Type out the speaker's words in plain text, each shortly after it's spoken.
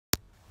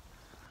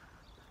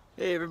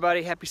Hey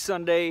everybody, happy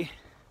Sunday.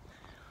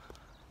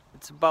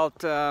 It's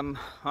about, I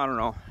don't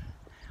know,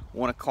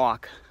 1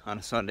 o'clock on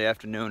a Sunday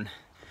afternoon.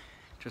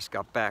 Just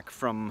got back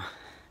from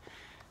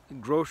the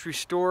grocery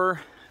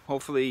store.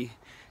 Hopefully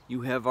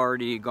you have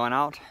already gone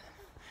out,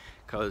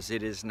 because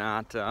it is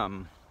not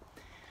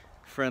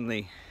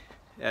friendly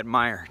at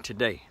Meijer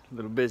today. A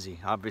little busy,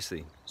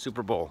 obviously.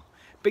 Super Bowl.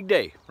 Big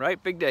day,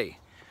 right? Big day.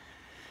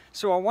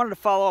 So I wanted to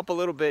follow up a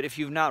little bit. If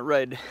you've not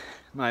read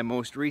my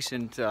most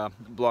recent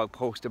blog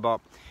post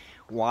about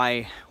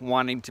why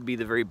wanting to be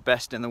the very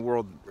best in the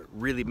world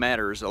really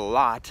matters a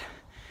lot.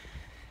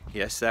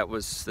 Yes, that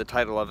was the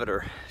title of it,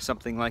 or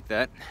something like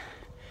that.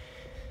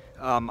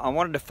 I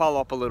wanted to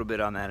follow up a little bit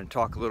on that and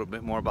talk a little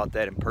bit more about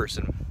that in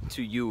person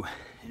to you.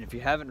 And if you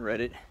haven't read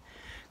it,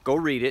 go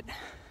read it.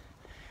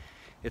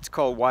 It's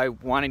called Why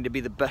Wanting to Be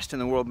the Best in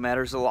the World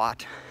Matters a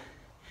Lot.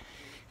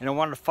 And I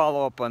wanted to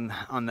follow up on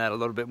that a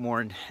little bit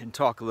more and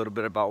talk a little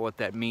bit about what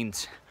that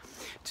means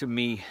to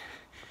me.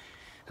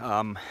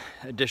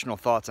 Additional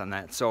thoughts on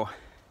that. So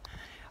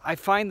I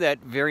find that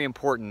very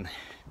important.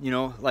 You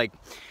know, like,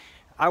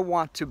 I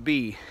want to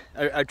be,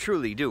 I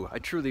truly do, I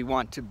truly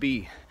want to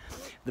be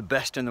the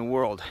best in the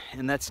world.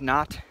 And that's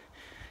not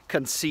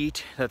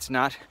conceit, that's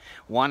not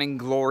wanting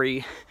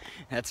glory,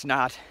 that's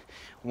not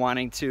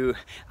wanting to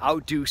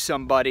outdo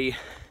somebody.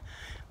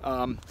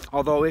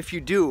 Although if you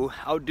do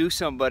outdo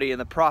somebody in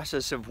the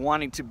process of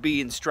wanting to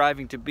be and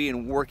striving to be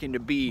and working to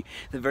be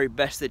the very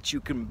best that you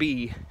can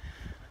be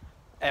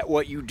at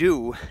what you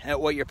do, at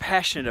what you're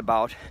passionate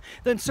about,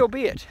 then so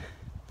be it.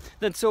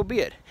 Then so be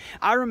it.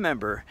 I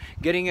remember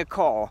getting a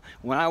call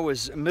when I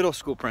was a middle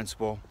school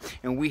principal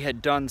and we had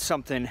done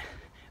something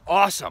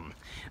awesome.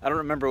 I don't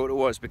remember what it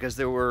was, because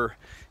there were,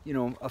 you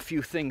know, a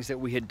few things that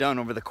we had done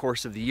over the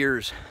course of the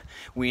years.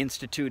 We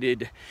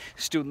instituted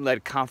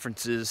student-led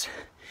conferences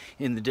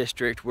in the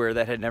district where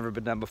that had never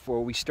been done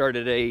before. We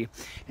started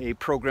a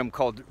program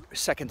called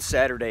Second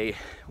Saturday,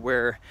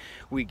 where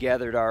we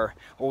gathered our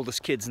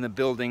oldest kids in the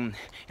building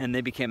and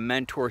they became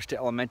mentors to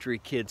elementary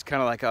kids,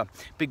 kind of like a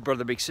big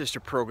brother, big sister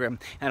program.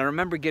 And I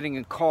remember getting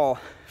a call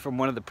from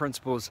one of the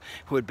principals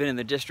who had been in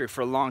the district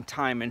for a long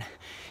time, and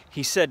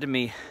he said to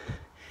me,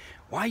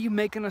 "Why are you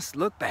making us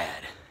look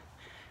bad?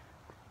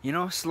 You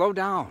know, slow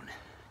down.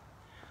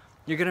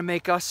 You're gonna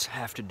make us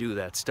have to do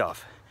that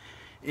stuff."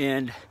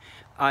 And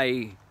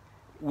I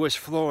was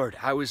floored.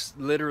 I was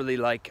literally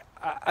like,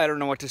 I don't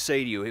know what to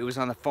say to you. It was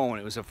on the phone.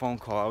 It was a phone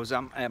call. I was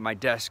at my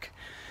desk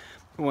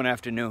one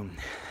afternoon,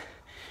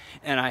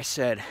 and I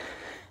said,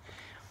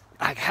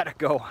 "I gotta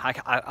go.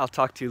 I'll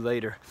talk to you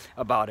later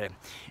about it."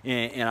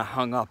 And I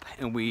hung up,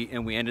 and we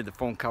ended the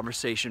phone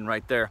conversation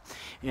right there.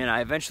 And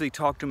I eventually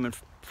talked to him in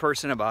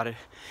person about it,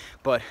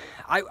 but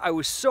I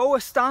was so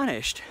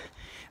astonished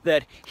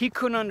that he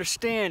couldn't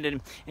understand,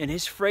 and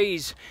his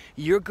phrase,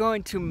 "You're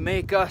going to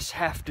make us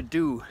have to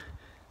do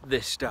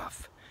this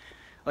stuff."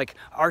 Like,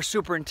 our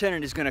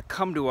superintendent is going to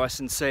come to us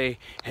and say,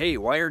 "Hey,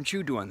 why aren't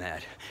you doing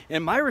that?"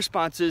 And my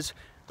response is,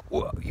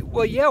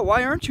 well, yeah,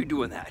 why aren't you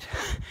doing that?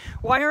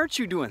 Why aren't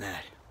you doing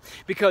that?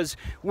 Because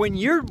when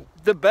you're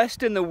the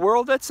best in the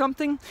world at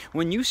something,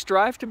 when you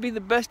strive to be the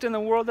best in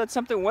the world at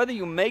something, whether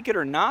you make it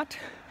or not,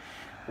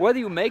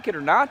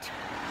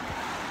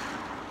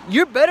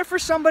 you're better for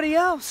somebody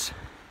else.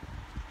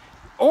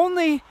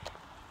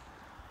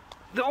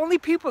 The only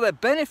people that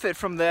benefit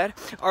from that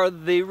are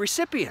the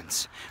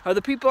recipients, are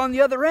the people on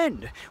the other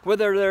end,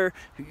 whether they're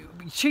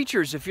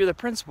teachers if you're the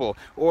principal,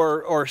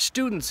 or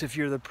students if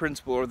you're the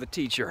principal or the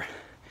teacher.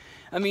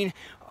 I mean,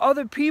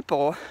 other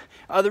people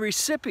are the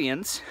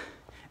recipients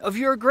of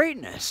your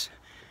greatness,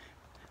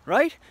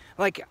 right?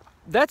 Like,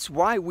 that's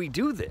why we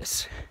do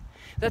this.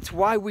 That's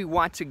why we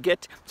want to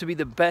get to be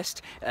the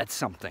best at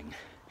something.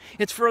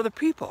 It's for other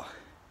people.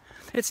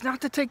 It's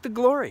not to take the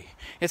glory.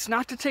 It's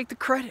not to take the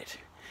credit.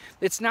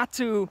 It's not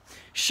to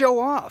show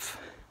off.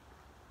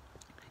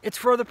 It's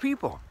for other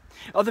people.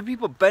 Other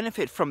people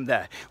benefit from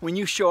that when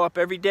you show up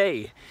every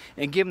day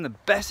and give them the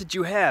best that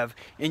you have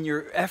in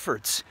your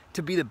efforts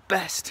to be the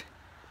best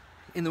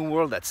in the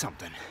world at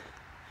something.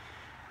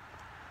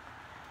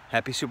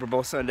 Happy Super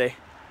Bowl Sunday.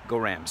 Go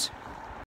Rams.